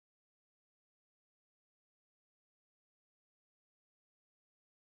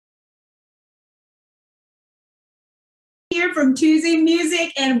Kim from Tuesday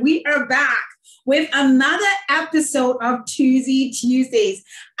Music, and we are back with another episode of Tuesday Tuesdays.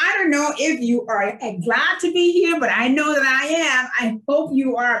 I don't know if you are glad to be here, but I know that I am. I hope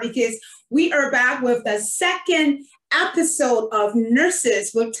you are, because we are back with the second episode of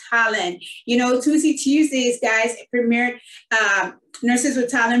Nurses with Talent. You know, Tuesday Tuesdays, guys, premiered. Nurses with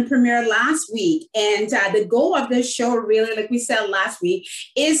Talent premiered last week. And the goal of this show, really, like we said last week,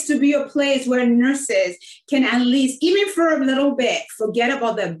 is to be a place where nurses can at least, even for a little bit, forget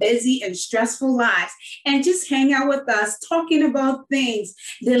about their busy and stressful lives and just hang out with us, talking about things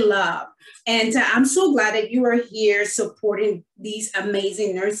they love. And I'm so glad that you are here supporting these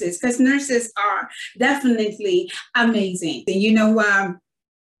amazing nurses, because nurses are definitely amazing. You know,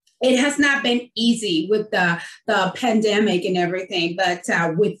 it has not been easy with the pandemic and everything, but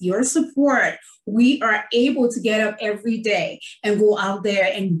with your support, we are able to get up every day and go out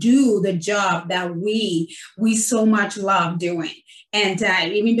there and do the job that we so much love doing. And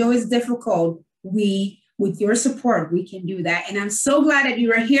even though it's difficult, with your support, we can do that. And I'm so glad that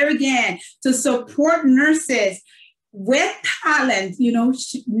you are here again to support nurses with talent. You know,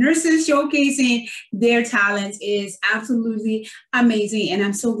 nurses showcasing their talents is absolutely amazing. And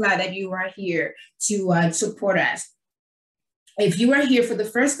I'm so glad that you are here to support us. If you are here for the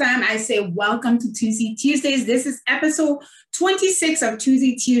first time, I say welcome to Tuesday Tuesdays. This is episode 26 of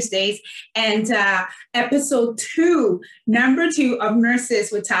Tuesday Tuesdays, and episode 2, number 2 of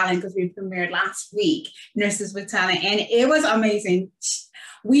Nurses with Talent, because we premiered last week, Nurses with Talent, and it was amazing.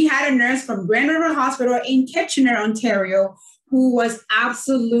 We had a nurse from Grand River Hospital in Kitchener, Ontario, who was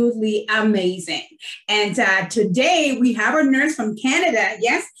absolutely amazing. And today we have a nurse from Canada.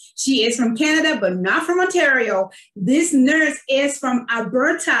 Yes, she is from Canada, but not from Ontario. This nurse is from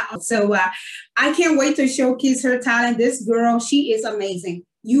Alberta. So I can't wait to showcase her talent. This girl, she is amazing.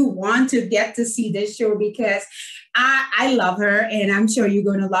 You want to get to see this show, because I love her, and I'm sure you're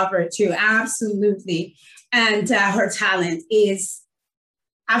going to love her too. Absolutely. And her talent is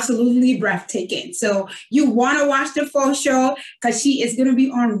absolutely breathtaking. So you want to watch the full show, because she is going to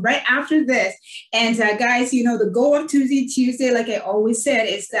be on right after this. And guys, you know, the goal of Tuesday Tuesday, like I always said,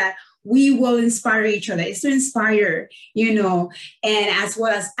 is that we will inspire each other. It's to inspire, you know, and as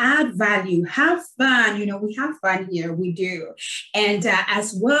well as add value, have fun. You know, we have fun here, we do. And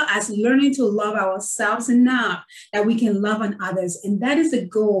as well as learning to love ourselves enough that we can love on others. And that is the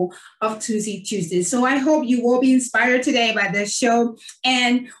goal of Tuesday Tuesday. So I hope you will be inspired today by this show,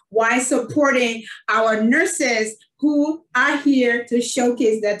 and why supporting our nurses who are here to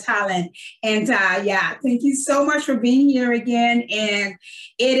showcase their talent. And yeah, thank you so much for being here again. And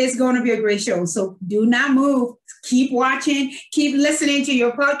it is going to be a great show. So do not move. Keep watching, keep listening to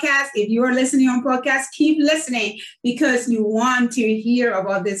your podcast. If you are listening on podcast, keep listening, because you want to hear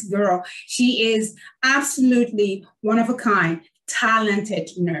about this girl. She is absolutely one of a kind,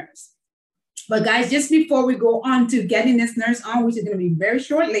 talented nurse. But guys, just before we go on to getting this nurse on, which is going to be very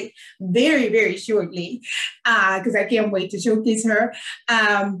shortly, very, very shortly, because I can't wait to showcase her.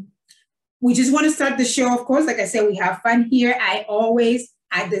 We just want to start the show. Of course, like I said, we have fun here.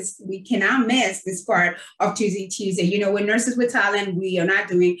 We cannot miss this part of Tuesday Tuesday. You know, with Nurses with Talent, we are not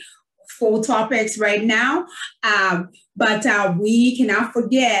doing full topics right now, but we cannot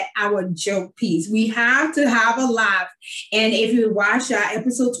forget our joke piece. We have to have a laugh. And if you watch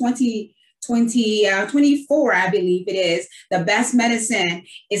episode 24, I believe it is, The Best Medicine,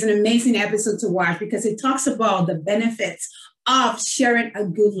 is an amazing episode to watch, because it talks about the benefits of sharing a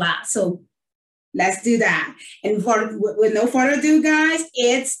good laugh. So let's do that. And with no further ado, guys,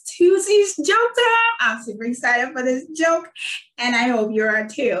 it's Tuesday's joke time. I'm super excited for this joke, and I hope you are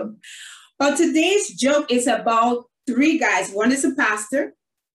too. But today's joke is about 3 guys. One is a pastor,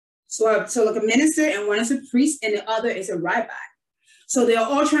 so like a minister, and one is a priest, and the other is a rabbi. So they're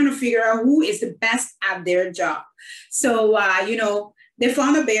all trying to figure out who is the best at their job. So, you know, they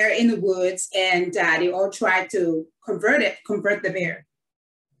found a bear in the woods, and they all tried to convert the bear.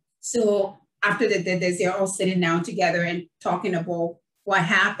 So after they did this, they're all sitting down together and talking about what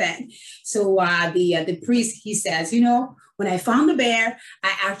happened. So the priest, he says, you know, when I found the bear,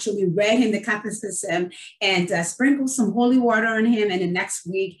 I actually read him the catechism and sprinkled some holy water on him. And the next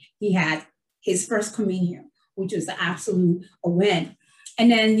week, he had his first communion, which was the absolute win. And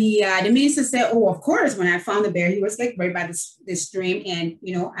then the minister said, oh, of course, when I found the bear, he was like right by the stream. And,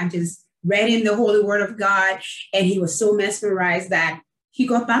 you know, I just read him the holy word of God. And he was so mesmerized that he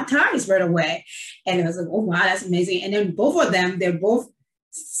got baptized right away. And it was like, oh, wow, that's amazing. And then both of them, they're both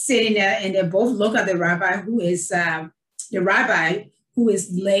sitting there, and they both look at the rabbi who is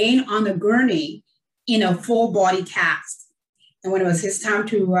laying on the gurney in a full body cast. And when it was his time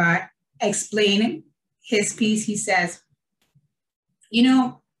to explain his piece, he says, You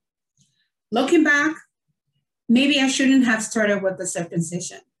know, looking back, maybe I shouldn't have started with the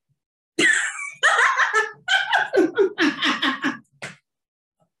circumcision.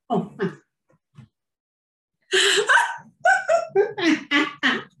 Oh. Like,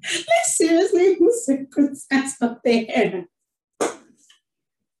 seriously, who circumcised up there?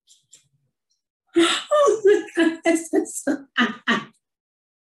 Oh my goodness, that's so, oh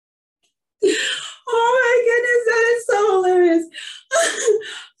my goodness, that is so hilarious.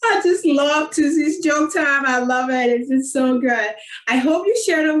 I just love Tuesday's joke time. I love it. It's just so good. I hope you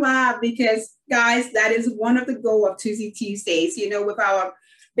share the laugh because, guys, that is one of the goals of Tuesday Tuesdays. You know, with our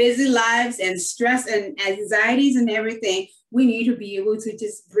busy lives and stress and anxieties and everything, we need to be able to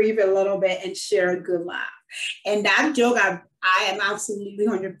just breathe a little bit and share a good laugh. And that joke, I am absolutely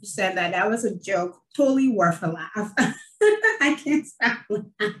 100% that was a joke, totally worth a laugh. I can't stop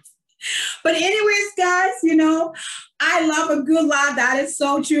laughing. But anyways, guys, you know, I love a good laugh. That is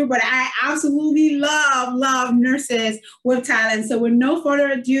so true. But I absolutely love nurses with talent. So with no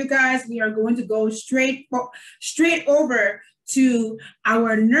further ado, guys, we are going to go straight over to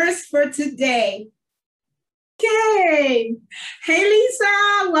our nurse for today. Okay. Hey,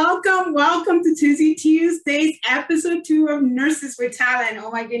 Lisa, welcome to Tuesday Tuesdays, episode 2 of Nurses with Talent. Oh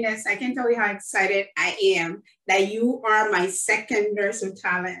my goodness, I can't tell you how excited I am that you are my second nurse with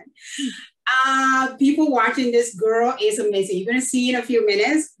talent. People watching this girl is amazing. You're going to see in a few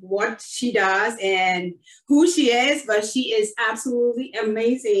minutes what she does and who she is, but she is absolutely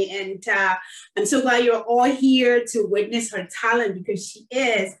amazing. And I'm so glad you're all here to witness her talent because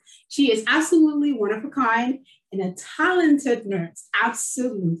she is absolutely one of a kind and a talented nurse.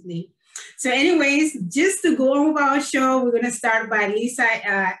 Absolutely. So anyways, just to go on with our show, we're going to start by Lisa.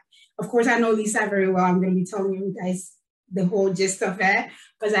 Of course, I know Lisa very well. I'm going to be telling you guys the whole gist of it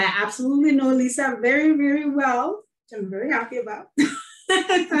because I absolutely know Lisa very, very well, which I'm very happy about.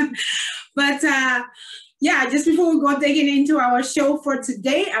 But yeah, just before we go digging into our show for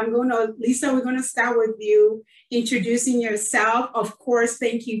today, Lisa, we're going to start with you introducing yourself. Of course,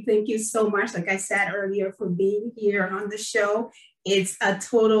 thank you so much, like I said earlier, for being here on the show. It's a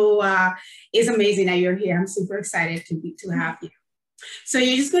total, it's amazing that you're here. I'm super excited to have you. So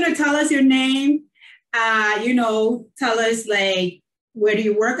you're just going to tell us your name, you know, tell us like, where do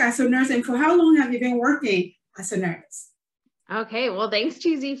you work as a nurse and for how long have you been working as a nurse? Okay, well, thanks,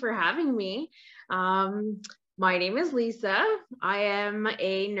 Tuesday, for having me. My name is Lisa. I am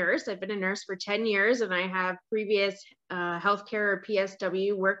a nurse. I've been a nurse for 10 years and I have previous healthcare or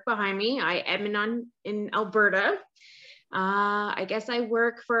PSW work behind me. I am in Alberta. I guess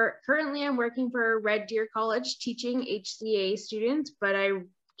currently I'm working for Red Deer College teaching HCA students, but I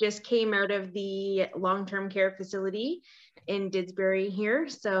just came out of the long-term care facility in Didsbury here.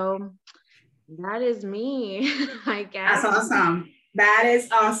 So that is me, I guess. That's awesome. That is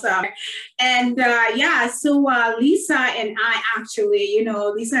awesome. And yeah, so Lisa and I actually, you know,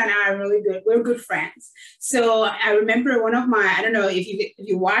 Lisa and I are really good. We're good friends. So I remember one of my, I don't know if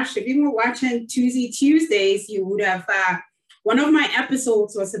you were watching Tuesday Tuesdays, you would have, one of my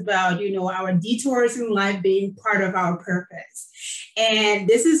episodes was about, you know, our detours in life being part of our purpose. And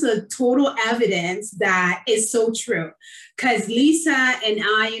this is a total evidence that is so true. Because Lisa and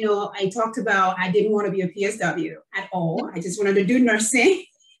I, you know, I talked about I didn't want to be a PSW at all. I just wanted to do nursing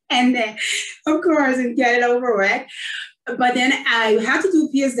and then, of course, and get it over with. But then I had to do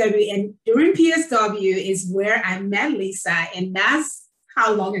PSW. And during PSW is where I met Lisa. And that's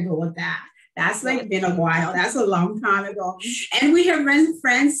how long ago was that? That's like been a while. That's a long time ago. And we have been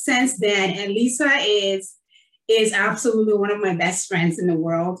friends since then. And Lisa is absolutely one of my best friends in the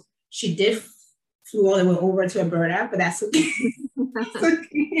world. She did flew all the way over to Alberta, but that's okay. That's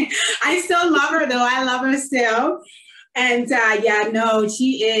okay. I still love her though. I love her still. And yeah, no,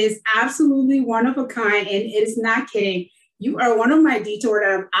 she is absolutely one of a kind. And it is not kidding. You are one of my detours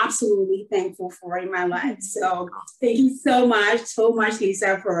that I'm absolutely thankful for in my life. So thank you so much,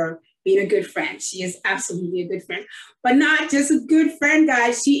 Lisa, for being a good friend. She is absolutely a good friend, but not just a good friend,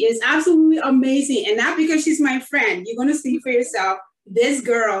 guys. She is absolutely amazing. And not because she's my friend. You're going to see for yourself. This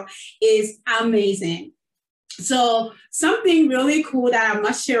girl is amazing. So something really cool that I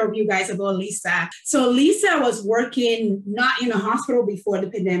must share with you guys about Lisa. So Lisa was working not in a hospital before the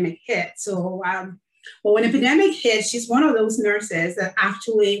pandemic hit. So, but when the pandemic hit, she's one of those nurses that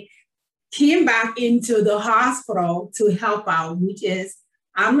actually came back into the hospital to help out, which is,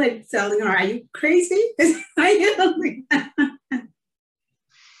 I'm like telling her, are you crazy? I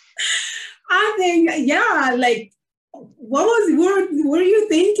think, yeah, like, what were you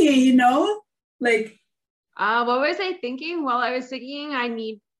thinking, you know? Like, what was I thinking? Well, I was thinking I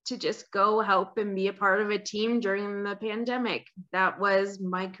need to just go help and be a part of a team during the pandemic. That was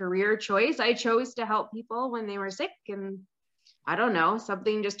my career choice. I chose to help people when they were sick, and I don't know,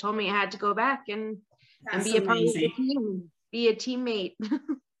 something just told me I had to go back and be a part of the team, be a teammate.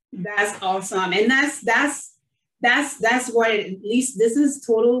 That's awesome. And that's what at least this is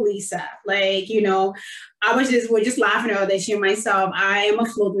total Lisa. Like, you know, we're just laughing about this. Myself, I am a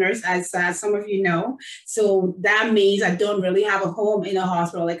float nurse, as some of you know. So that means I don't really have a home in a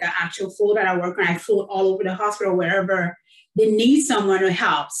hospital, like an actual float that I work on. I float all over the hospital wherever they need someone to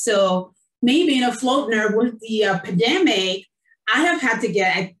help. So maybe in a float nurse with the pandemic, I have had to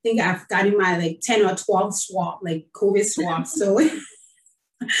get, I think I've gotten my like 10 or 12 swab, like COVID swabs. So,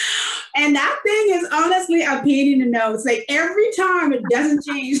 and that thing is honestly a pain in the nose. Like every time it doesn't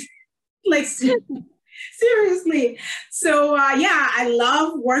change, like seriously. So yeah, I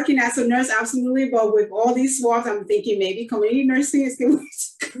love working as a nurse, absolutely. But with all these swabs, I'm thinking maybe community nursing is the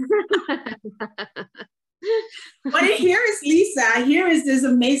But here is Lisa. Here is this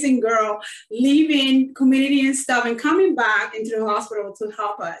amazing girl leaving community and stuff and coming back into the hospital to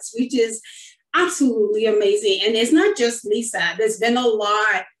help us, which is absolutely amazing. And it's not just Lisa. There's been a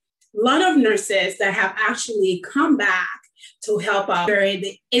lot of nurses that have actually come back to help out.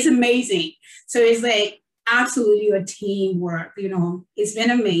 It's amazing. So it's like absolutely a teamwork. You know, it's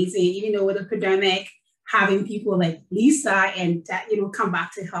been amazing, even though with the pandemic, having people like Lisa and that, you know, come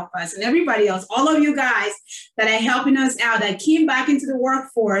back to help us, and everybody else, all of you guys that are helping us out, that came back into the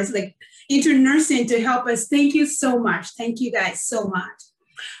workforce, like into nursing to help us. Thank you so much. Thank you guys so much.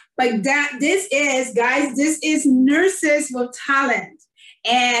 But this is Nurses with Talent.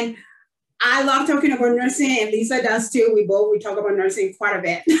 And I love talking about nursing, and Lisa does too. We talk about nursing quite a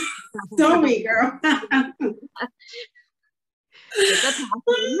bit. Don't we, girl?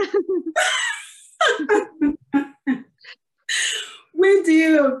 We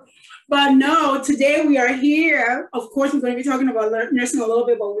do. But no, today we are here. Of course, we're going to be talking about nursing a little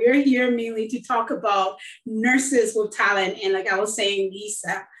bit, but we're here mainly to talk about nurses with talent. And like I was saying,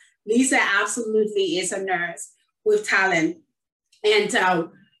 Lisa absolutely is a nurse with talent. And,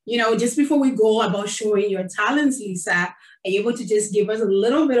 you know, just before we go about showing your talents, Lisa, are you able to just give us a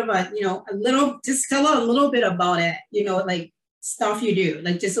little bit of just tell us a little bit about it, you know, like stuff you do,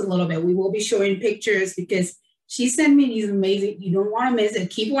 like just a little bit. We will be showing pictures because she sent me these amazing, you don't want to miss it.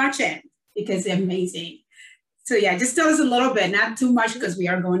 Keep watching because they're amazing. So yeah, just tell us a little bit, not too much because we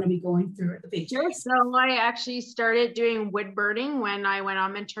are going to be going through the pictures. So I actually started doing wood burning when I went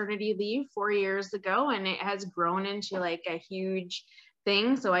on maternity leave 4 years ago, and it has grown into like a huge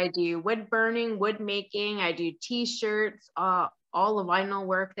thing. So I do wood burning, wood making, I do t-shirts, all the vinyl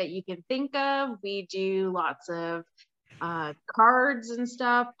work that you can think of. We do lots of cards and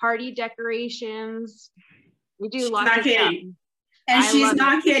stuff, party decorations. We do lots of stuff. And she's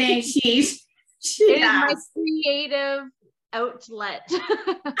not kidding. She it is my creative outlet.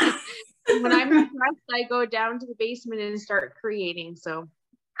 When I'm stressed, I go down to the basement and start creating. So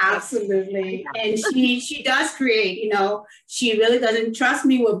absolutely. And she does create, you know, she really doesn't trust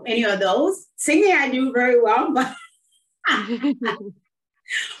me with any of those. Singing I do very well, but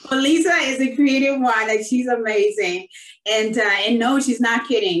but Lisa is a creative one, and she's amazing. And no, she's not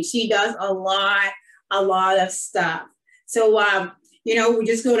kidding. She does a lot of stuff. So you know, we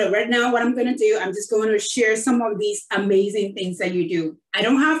just go to right now. What I'm going to do, I'm just going to share some of these amazing things that you do. I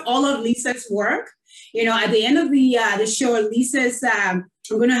don't have all of Lisa's work. You know, at the end of the show, Lisa's, I'm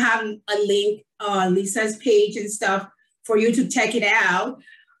going to have a link on Lisa's page and stuff for you to check it out,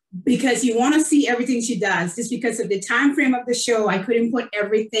 because you want to see everything she does. Just because of the time frame of the show, I couldn't put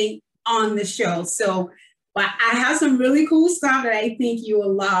everything on the show. So, but I have some really cool stuff that I think you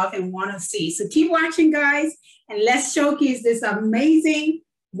will love and want to see. So keep watching, guys, and let's showcase this amazing,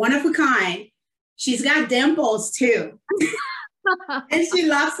 one of a kind. She's got dimples too. And she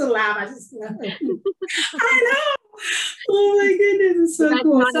loves to laugh. I just love it. I know. Oh my goodness, it's so that's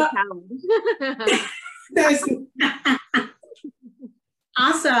cool. That's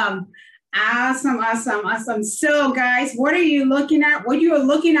awesome. So guys, what are you looking at? What you are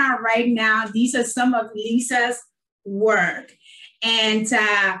looking at right now, these are some of Lisa's work. And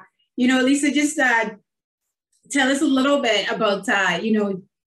you know, Lisa, just tell us a little bit about you know,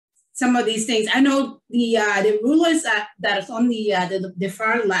 some of these things. I know the rulers that is on the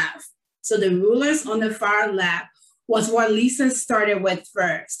far left. So the rulers on the far left was what Lisa started with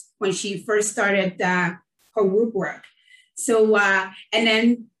first, when she first started her woodwork. So, and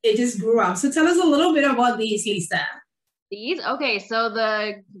then it just grew up. So tell us a little bit about these, Lisa. These? Okay, so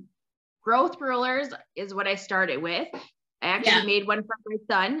the growth rulers is what I started with. I actually made one for my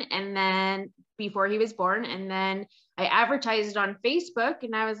son, and then before he was born. And then I advertised on Facebook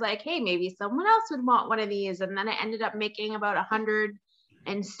and I was like, hey, maybe someone else would want one of these. And then I ended up making about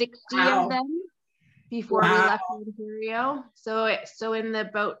 160 Wow. of them before we left Ontario. So in the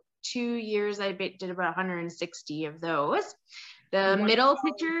about 2 years, I did about 160 of those. The middle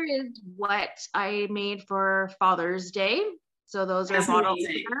picture is what I made for Father's Day. So those are bottled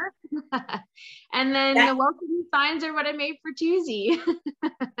water. And then the welcome signs are what I made for Tuesday.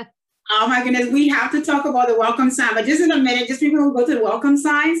 Oh my goodness, we have to talk about the welcome sign, but just in a minute, just before we go to the welcome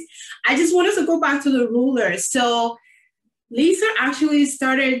signs, I just want us to go back to the rulers. So Lisa actually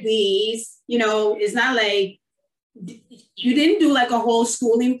started these, you know, it's not like, you didn't do like a whole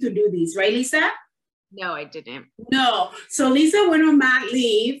schooling to do these, right, Lisa? No, I didn't. No. So Lisa went on mat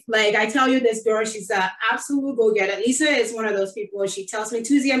leave. Like I tell you, this girl, she's an absolute go-getter. Lisa is one of those people, she tells me,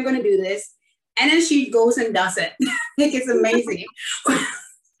 Tuesday, I'm going to do this. And then she goes and does it. Like it's amazing.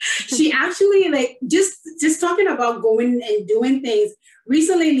 She actually like, just talking about going and doing things.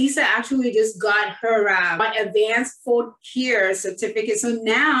 Recently, Lisa actually just got her advanced foot care certificate. So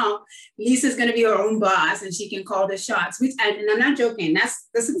now Lisa's going to be her own boss and she can call the shots, which, and I'm not joking. That's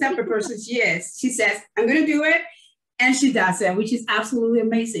the type of person she is. She says, I'm going to do it. And she does it, which is absolutely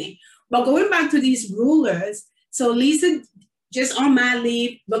amazing. But going back to these rulers, so Lisa just on my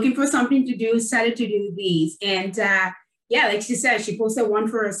leave, looking for something to do, decided to do these. And yeah, like she said, she posted one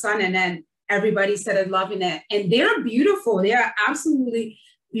for her son and then everybody started loving it. And they're beautiful. They are absolutely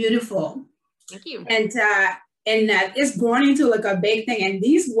beautiful. Thank you. And it's grown into like a big thing. And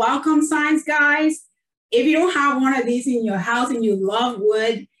these welcome signs, guys, if you don't have one of these in your house and you love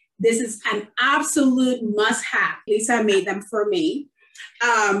wood, this is an absolute must-have. Lisa made them for me.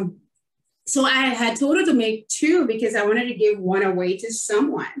 So I had told her to make 2 because I wanted to give one away to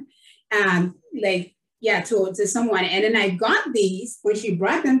someone. To someone. And then I got these when she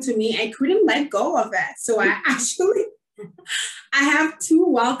brought them to me. I couldn't let go of it. So I have 2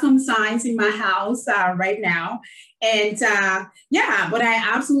 welcome signs in my house right now. And but I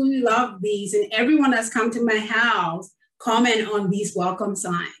absolutely love these. And everyone that's come to my house comment on these welcome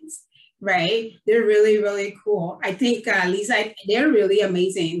signs, right? They're really, really cool. I think, Lisa, they're really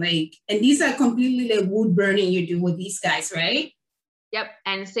amazing. Like, and these are completely like wood burning you do with these guys, right? Yep,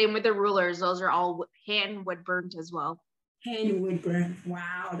 and same with the rulers. Those are all hand wood burnt as well. Hand wood burnt.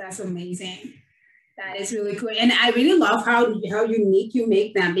 Wow, that's amazing. That is really cool. And I really love how unique you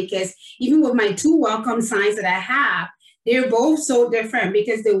make them, because even with my 2 welcome signs that I have, they're both so different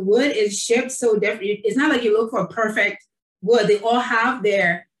because the wood is shipped so different. It's not like you look for perfect wood. They all have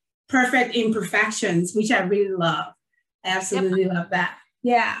their perfect imperfections, which I really love. I absolutely love that.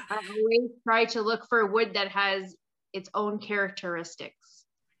 Yeah. I always try to look for wood that has its own characteristics.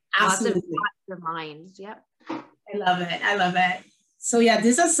 Absolutely. Lots of masterminds. Yep. I love it. I love it. So yeah,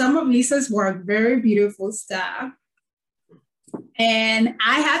 these are some of Lisa's work. Very beautiful stuff. And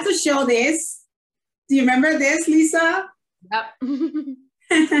I had to show this. Do you remember this, Lisa? Yep.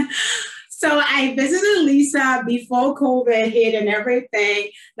 So I visited Lisa before COVID hit and everything.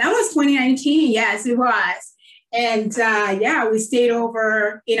 That was 2019. Yes, it was. And we stayed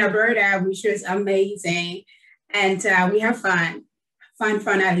over in Alberta, which was amazing. And we have fun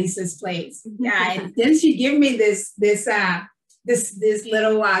at Lisa's place. Yeah, and then she gave me this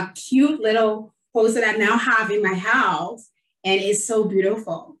little cute little poster that I now have in my house, and it's so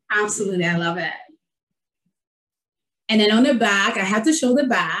beautiful. Absolutely, I love it. And then on the back, I have to show the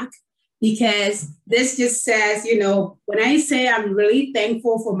back because this just says, you know, when I say I'm really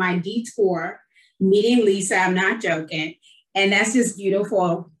thankful for my detour, meeting Lisa, I'm not joking, and that's just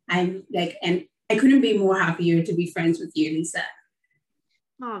beautiful. I'm like, and I couldn't be more happier to be friends with you, Lisa.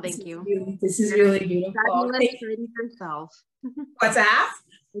 Oh, thank you. This is really beautiful. Fabulous friend yourself. What's that?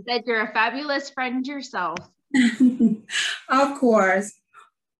 I said you're a fabulous friend yourself. Of course.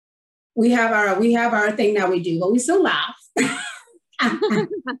 We have our thing that we do, but we still laugh.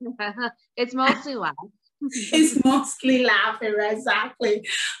 It's mostly laugh. It's mostly laughing, exactly.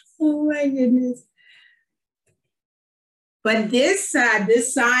 Oh my goodness. But this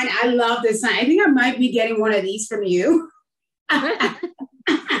sign, I love this sign. I think I might be getting one of these from you.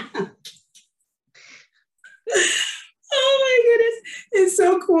 Oh my goodness. It's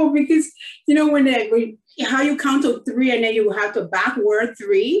so cool because, you know, how you count to 3 and then you have to backward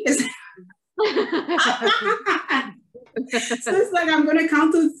 3. So it's like, I'm going to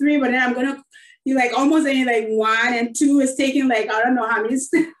count to 3, but then I'm going to, you like almost saying like 1 and 2 is taking like, I don't know how many.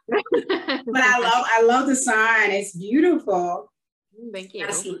 But I love the sign. It's beautiful. Thank you.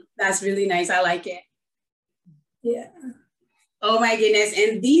 That's really nice. I like it. Yeah. Oh my goodness.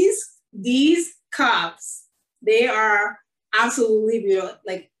 And these cups, they are absolutely beautiful.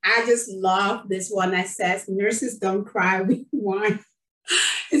 Like, I just love this one that says, nurses don't cry, we whine.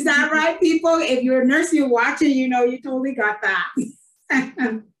 Is that right, people? If you're a nurse, you're watching, you know, you totally got that.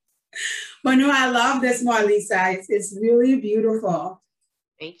 But no, I love this one, Lisa. It's really beautiful.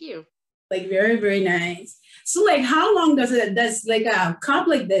 Thank you. Like, very, very nice. So, like, how long does like a cup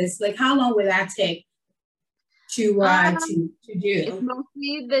like this, like, how long will that take to do? It's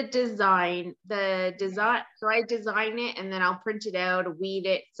mostly the design. So I design it and then I'll print it out, weed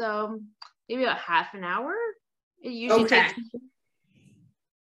it. So maybe about half an hour. It usually takes.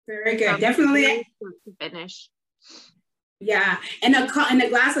 Very good. Definitely. To finish. Yeah. And a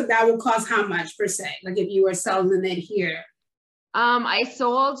glass of that will cost how much per se? Like if you were selling it here? I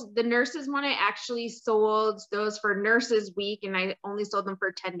sold the nurses one. I actually sold those for Nurses Week, and I only sold them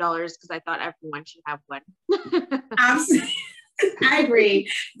for $10 because I thought everyone should have one. Absolutely. I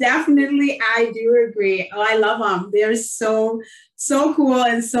agree. Definitely, I do agree. Oh, I love them. They're so cool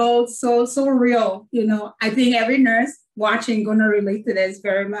and so real. You know, I think every nurse watching gonna relate to this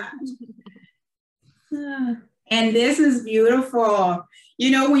very much. And this is beautiful. You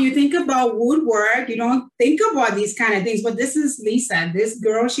know, when you think about woodwork, you don't think about these kind of things, but this is Lisa. This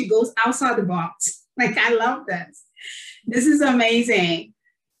girl, she goes outside the box. Like, I love this. This is amazing.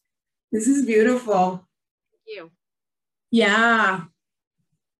 This is beautiful. Thank you. Yeah.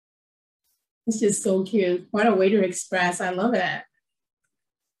 It's just so cute. What a way to express. I love it.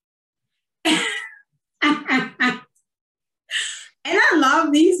 And I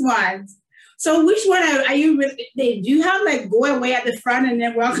love these ones. So which one are you with? Do you have like go away at the front and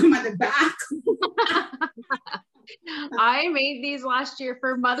then welcome at the back? I made these last year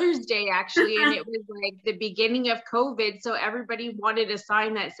for Mother's Day, actually, and it was like the beginning of COVID, so everybody wanted a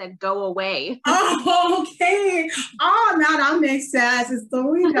sign that said "Go away." Oh, okay. Oh, now that makes sense. It's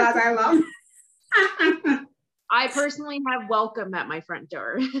totally does. I love it. I personally have welcome at my front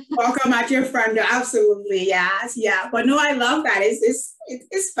door. Welcome at your front door. Absolutely. Yes. Yeah. But no, I love that. It's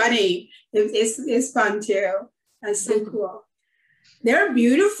funny. It's fun too. That's so cool. They're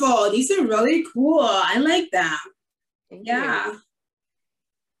beautiful. These are really cool. I like them. Thank yeah. You.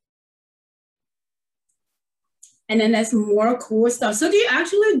 And then there's more cool stuff. So do you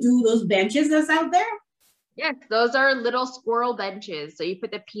actually do those benches that's out there? Yes, those are little squirrel benches. So you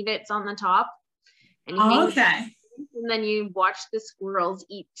put the peanuts on the top. And you and then you watch the squirrels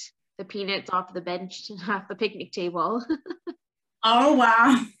eat the peanuts off the bench off the picnic table. Oh,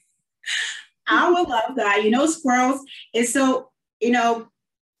 wow. I would love that. You know, squirrels is so, you know,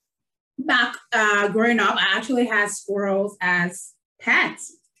 back growing up, I actually had squirrels as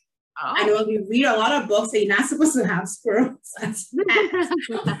pets. Oh. I know you read a lot of books that you're not supposed to have squirrels as pets.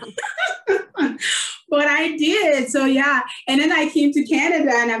 But I did. So yeah. And then I came to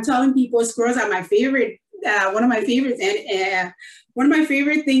Canada and I'm telling people squirrels are my favorite, one of my favorites. And one of my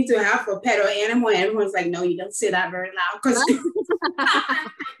favorite things to have for pet or animal. And everyone's like, no, you don't say that very loud.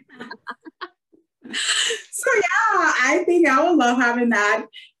 So yeah, I think I would love having that.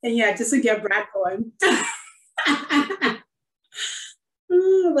 And yeah, just to get Brad going.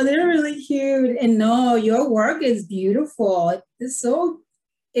 But they're really cute. And no, your work is beautiful. It's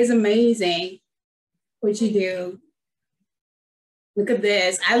amazing what you do. Look at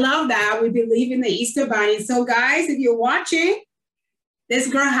this. I love that. We believe in the Easter Bunny. So guys, if you're watching, this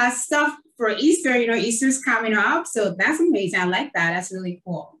girl has stuff for Easter. You know, Easter's coming up. So that's amazing. I like that. That's really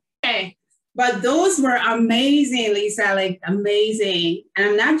cool. Okay. But those were amazing, Lisa, like amazing. And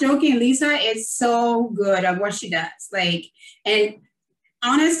I'm not joking, Lisa is so good at what she does. Like, and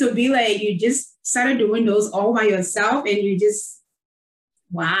honest to be like, you just started doing those all by yourself and you just,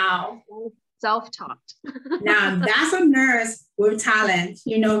 wow. Self-taught. Now that's a nurse with talent,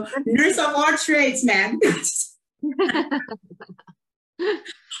 you know, nurse of all trades, man.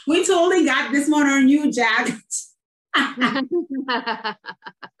 We totally got this one on you, Jack. I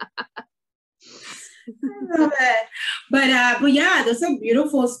love it. But yeah, those are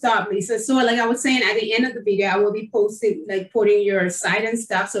beautiful stuff, Lisa. So like I was saying, at the end of the video, I will be posting, like putting your site and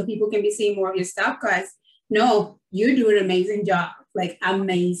stuff so people can be seeing more of your stuff because no, you do an amazing job, like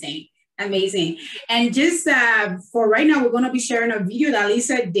amazing. And just for right now, we're going to be sharing a video that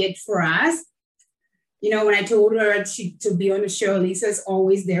Lisa did for us. You know, when I told her to be on the show, Lisa's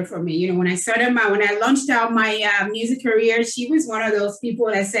always there for me. You know, when I launched out my music career, she was one of those people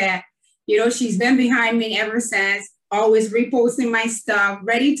that said, you know, she's been behind me ever since, always reposting my stuff,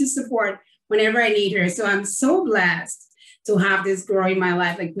 ready to support whenever I need her. So I'm so blessed to have this girl in my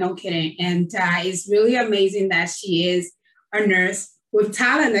life, like no kidding. And it's really amazing that she is a nurse with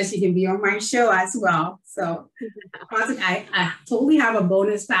talent that she can be on my show as well. So I totally have a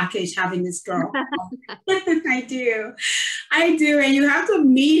bonus package having this girl. I do. I do. And you have to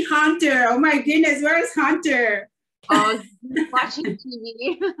meet Hunter. Oh my goodness, where is Hunter? Oh, watching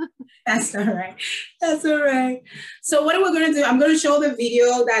TV. That's all right. That's all right. So what are we going to do? I'm going to show the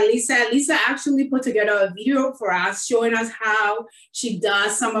video that Lisa actually put together a video for us, showing us how she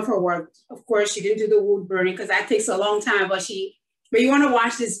does some of her work. Of course, she didn't do the wood burning because that takes a long time, but you want to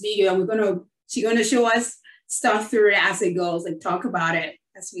watch this video, and she's going to show us stuff through it as it goes and talk about it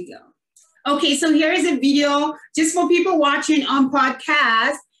as we go. Okay, so here is a video just for people watching on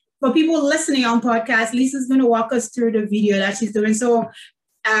podcast. For people listening on podcast, Lisa's going to walk us through the video that she's doing. So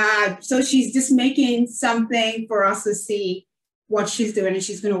she's just making something for us to see what she's doing, and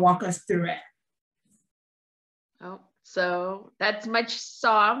she's going to walk us through it. Oh, so that's much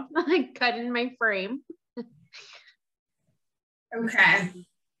saw cut in my frame. Okay.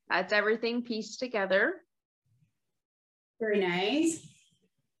 That's everything pieced together. Very nice.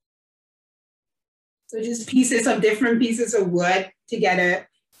 So just different pieces of wood together.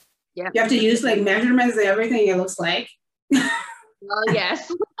 Yeah. You have to use like measurements and everything, it looks like. Well,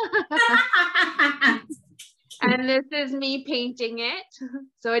 yes. And this is me painting it.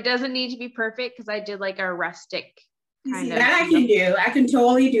 So it doesn't need to be perfect because I did like a rustic kind of. That I can do. I can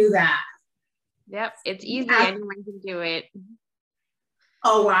totally do that. Yep. It's easy. Anyone can do it.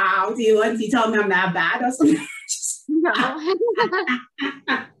 Oh, wow. Do you tell me I'm that bad or something? No.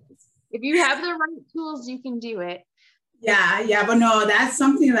 If you have the right tools, you can do it. Yeah, but no, that's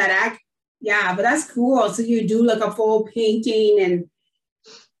something that but that's cool. So you do like a full painting and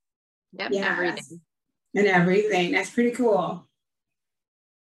everything. That's pretty cool.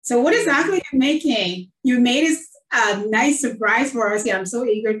 So what exactly are you making? You made a nice surprise for us. Yeah, I'm so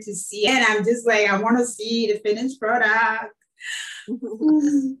eager to see it. I'm just like, I want to see the finished product.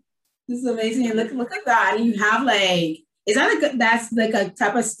 This is amazing. And look at that. You have like, that's like a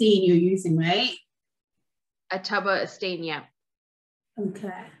type of stain you're using, right? A tub of stain, yeah.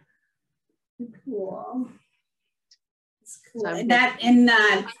 Okay. Cool. That's cool. So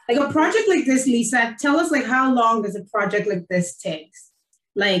like a project like this, Lisa, tell us like how long does a project like this takes?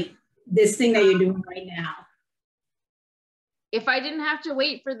 Like this thing that you're doing right now. If I didn't have to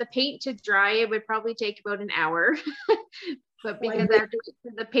wait for the paint to dry, it would probably take about an hour. But because I have to wait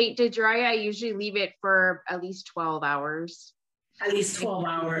for the paint to dry, I usually leave it for at least 12 hours. At least 12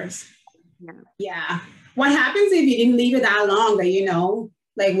 hours. Yeah. Yeah. What happens if you didn't leave it that long?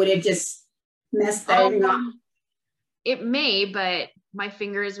 Like would it just mess everything up? It may, but my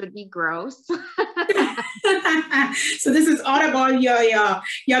fingers would be gross. So this is all about your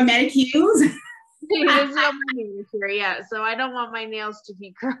manicures? It is about my manicure, yeah. So I don't want my nails to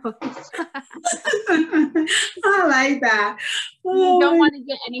be gross. I like that. You don't want to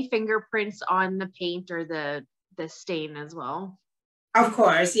get any fingerprints on the paint or the stain as well. Of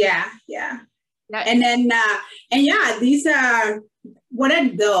course, yeah. And then, these are, what are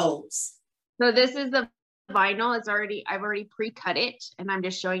those? So this is the vinyl. I've already pre-cut it, and I'm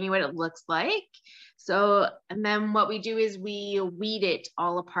just showing you what it looks like. So, and then what we do is we weed it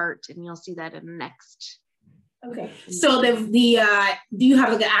all apart, and you'll see that in the next. Okay. So do you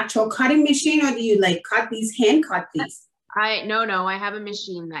have like an actual cutting machine, or do you like hand cut these? No, I have a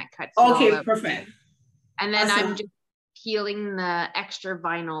machine that cuts. Okay, perfect. And then awesome. I'm just peeling the extra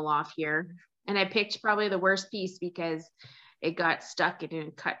vinyl off here. And I picked probably the worst piece because it got stuck and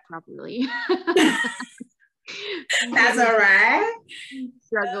didn't cut properly. That's all right.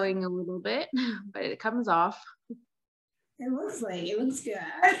 Struggling a little bit, but it comes off. It looks good.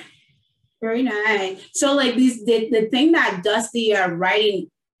 Very nice. So like the thing that does the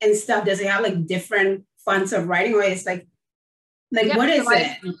writing and stuff, does it have like different fonts of writing, or it's like yep, what is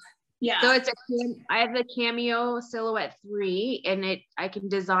it? Yeah. So I have the Cameo Silhouette 3, and I can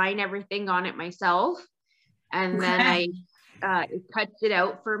design everything on it myself. And then it cuts it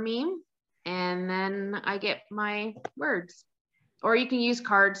out for me, and then I get my words. Or you can use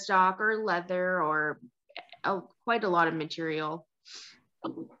cardstock or leather or quite a lot of material.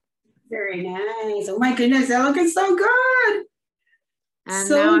 Very nice. Oh my goodness, they're looking so good. And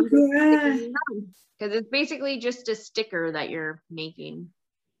so good. Because it's basically just a sticker that you're making.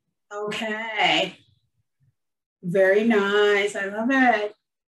 Okay. Very nice. I love it.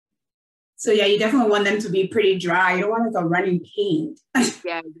 So yeah, you definitely want them to be pretty dry. You don't want like a running paint.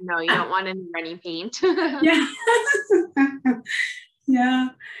 Yeah, no, you don't want any running paint. Yeah. Yeah.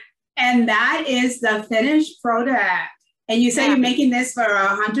 And that is the finished product. And you say you're making this for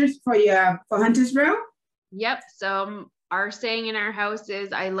Hunter's Brew? Yep. So our saying in our house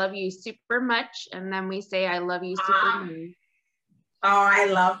is, I love you super much. And then we say, I love you super much. Oh, I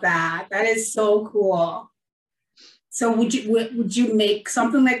love that. That is so cool. So would you make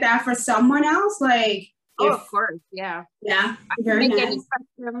something like that for someone else? Like Oh, if of course. Yeah. yeah, I can very make any nice.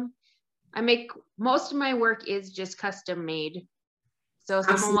 custom. I make most of my work is just custom made. So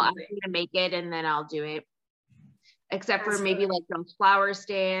someone will ask Absolutely. me to make it and then I'll do it. Except for That's maybe good. like those flower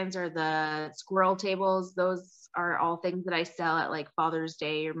stands or the squirrel tables. Those are all things that I sell at like Father's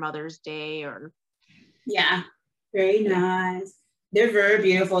Day or Mother's Day or Yeah, very yeah. nice. They're very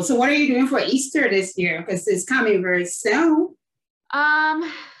beautiful. So what are you doing for Easter this year? Because it's coming very soon.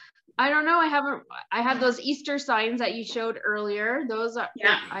 I don't know. I have those Easter signs that you showed earlier. Those are,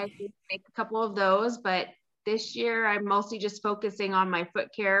 Yeah. I did make a couple of those, but this year I'm mostly just focusing on my foot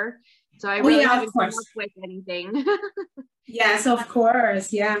care. So I Oh really yeah, of haven't come up course. with anything. Yes, of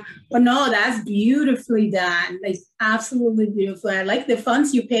course. Yeah. But no, that's beautifully done. Like absolutely beautiful. I like the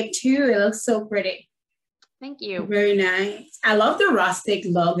fonts you picked too. It looks so pretty. Thank you. Very nice. I love the rustic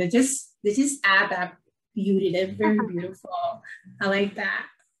look. They just add that beauty. They're very beautiful. I like that.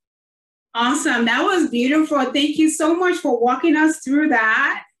 Awesome. That was beautiful. Thank you so much for walking us through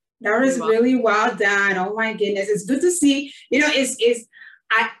that. That You're was welcome. really well done. Oh my goodness. It's good to see. It's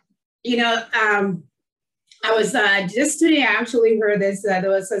I you know I was just today I actually heard this. There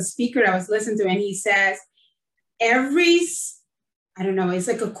was a speaker I was listening to, and he says every I don't know, it's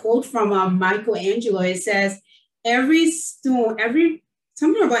like a quote from Michelangelo. It says every stone, every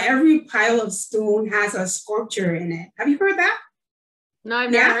something about every pile of stone has a sculpture in it. Have you heard that? No,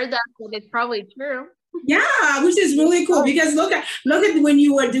 I've never Yeah. heard that, but it's probably true. Yeah, which is really cool because look at when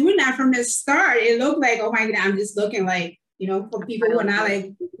you were doing that from the start, it looked like, oh my God, I'm just looking like, for people who are not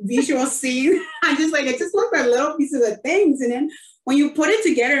like visual scene, I just like, it just looked like little pieces of things. And then when you put it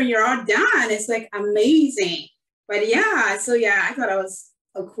together and you're all done, it's like amazing. But yeah, so yeah, I thought it was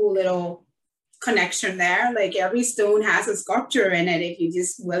a cool little connection there. Like every stone has a sculpture in it if you're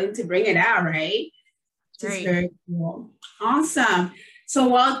just willing to bring it out, right? Just Right. very cool. Awesome. So,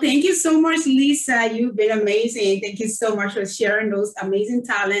 well, thank you so much, Lisa. You've been amazing. Thank you so much for sharing those amazing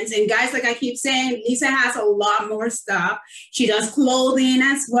talents. And guys, like I keep saying, Lisa has a lot more stuff. She does clothing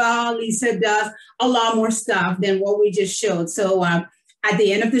as well. Lisa does a lot more stuff than what we just showed. So, at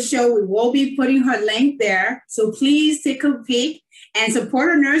the end of the show, we will be putting her link there. So please take a peek and support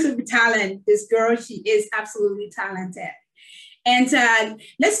her nurse with talent. This girl, she is absolutely talented. And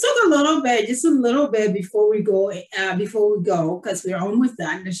let's talk just a little bit before we go, because we're almost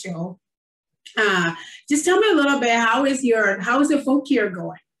done the show. Just tell me a little bit, how is the folk care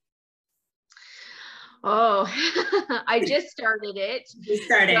going? Oh, I just started it. You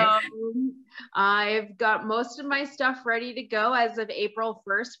started. So I've got most of my stuff ready to go as of April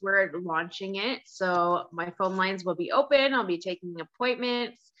 1st. We're launching it. So my phone lines will be open. I'll be taking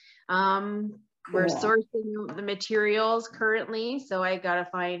appointments. We're sourcing the materials currently. So I got to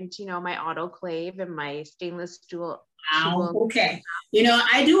find, my autoclave and my stainless steel. Wow. Okay.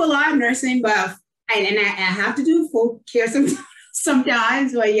 I do a lot of nursing, but I have to do folk care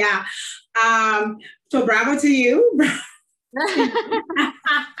sometimes, but yeah. So bravo to you.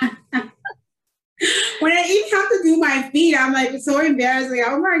 When I even have to do my feet, I'm like so embarrassed. Like,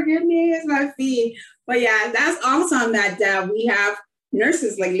 oh my goodness, my feet. But yeah, that's awesome that we have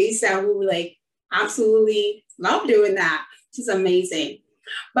nurses like Lisa who like absolutely love doing that. Which is amazing.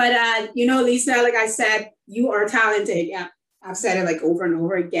 But Lisa, like I said, you are talented. Yeah. I've said it like over and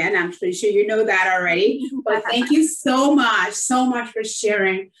over again. I'm pretty sure you know that already. But thank you so much for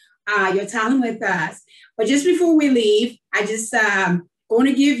sharing your talent with us. But just before we leave, I just going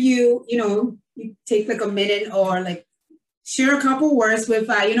to give you, you take like a minute or like share a couple words with,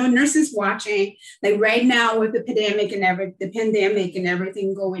 nurses watching. Like right now with the pandemic and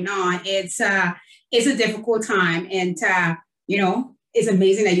everything going on, it's a difficult time, and it's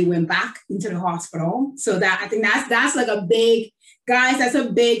amazing that you went back into the hospital. So that I think that's like that's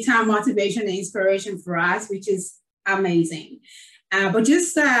a big time motivation and inspiration for us, which is amazing. But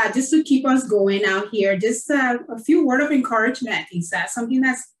just to keep us going out here, just a few words of encouragement. Is that something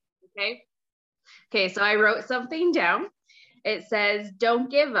that's okay? Okay, so I wrote something down. It says,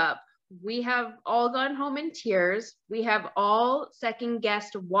 "Don't give up. We have all gone home in tears. We have all second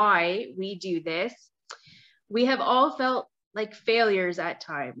guessed why we do this. We have all felt like failures at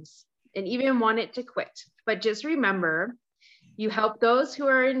times and even wanted to quit. But just remember, you help those who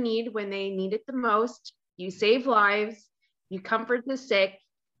are in need when they need it the most. You save lives, you comfort the sick,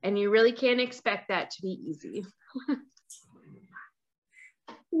 and you really can't expect that to be easy."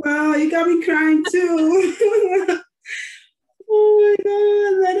 Wow, you got me crying too. Oh my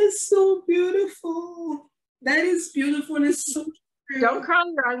God, that is so beautiful. That is beautiful and it's so true. Don't cry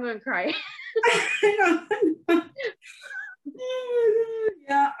or I'm going to cry.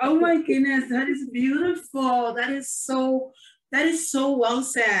 Yeah. Oh my goodness, that is beautiful. That is so well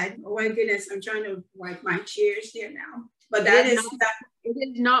said. Oh my goodness, I'm trying to wipe my tears here now. But that is that. It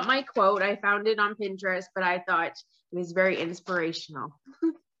is not my quote. I found it on Pinterest, but I thought it was very inspirational.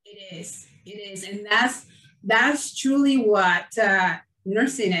 It is. It is, and that's truly what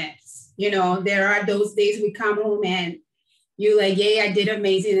nursing is. You know, there are those days we come home and you're like, "Yay, I did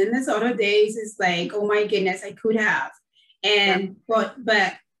amazing," and there's other days it's like, "Oh my goodness, I could have." And but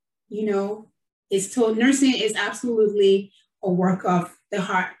you know, it's told nursing is absolutely a work of the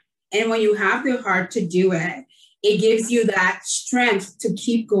heart, and when you have the heart to do it, it gives you that strength to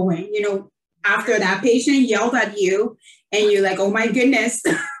keep going. You know, after that patient yelled at you, and you're like, "Oh my goodness."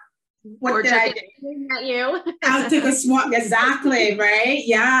 What did I do? At you. I took a swamp. Exactly, right?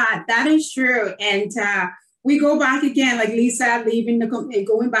 Yeah, that is true. And we go back again, like Lisa leaving the company and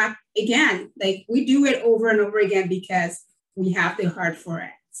going back again. Like we do it over and over again because we have the heart for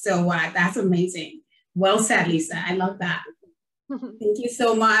it. So that's amazing. Well said, Lisa. I love that. Thank you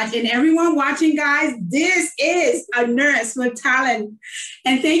so much. And everyone watching, guys, this is a nurse with talent.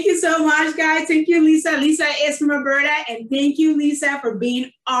 And thank you so much, guys. Thank you, Lisa. Lisa is from Alberta. And thank you, Lisa, for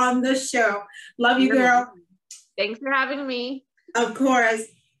being on the show. Love you, girl. Thanks for having me. Of course.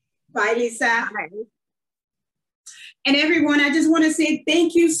 Bye, Lisa. Bye. And everyone, I just want to say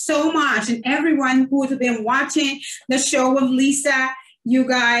thank you so much. And everyone who has been watching the show with Lisa, you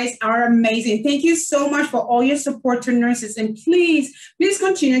guys are amazing. Thank you so much for all your support to nurses. And please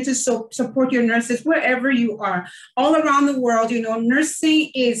continue to support your nurses wherever you are, all around the world. You know,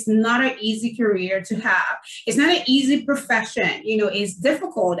 nursing is not an easy career to have. It's not an easy profession. You know, it's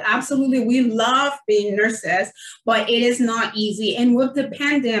difficult. Absolutely. We love being nurses, but it is not easy. And with the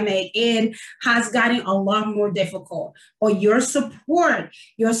pandemic, it has gotten a lot more difficult. But your support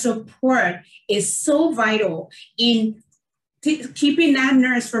is so vital in keeping that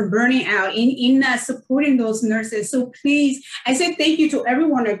nurse from burning out, in supporting those nurses. So please, I say thank you to every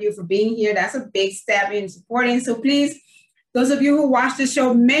one of you for being here. That's a big step in supporting. So please, those of you who watch the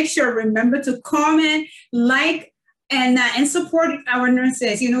show, make sure, remember to comment, like, and support our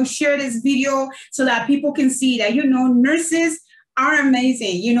nurses. You know, share this video so that people can see that, you know, nurses are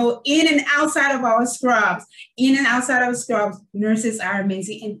amazing. You know, in and outside of our scrubs, nurses are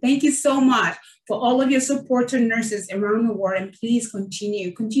amazing. And thank you so much for all of your support to nurses around the world. And please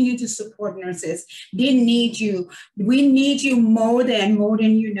continue to support nurses. They need you. We need you more than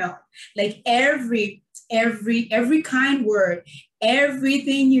you know. Like every kind word,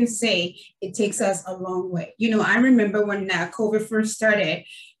 everything you say, it takes us a long way. You know, I remember when COVID first started,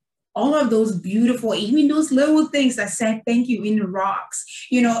 all of those beautiful, even those little things that said thank you in the rocks,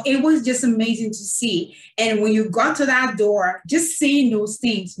 you know, it was just amazing to see. And when you got to that door, just seeing those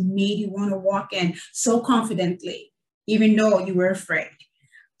things made you want to walk in so confidently, even though you were afraid.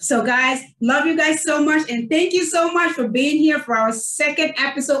 So guys, love you guys so much. And thank you so much for being here for our second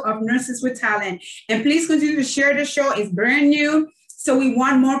episode of Nurses with Talent. And please continue to share the show. It's brand new. So we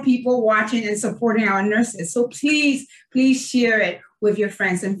want more people watching and supporting our nurses. So please share it with your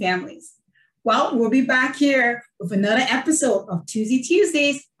friends and families. Well, we'll be back here with another episode of Tuesday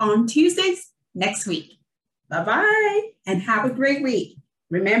Tuesdays on Tuesdays next week. Bye-bye and have a great week.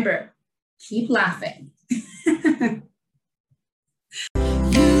 Remember, keep laughing.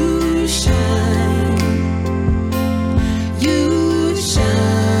 You shine.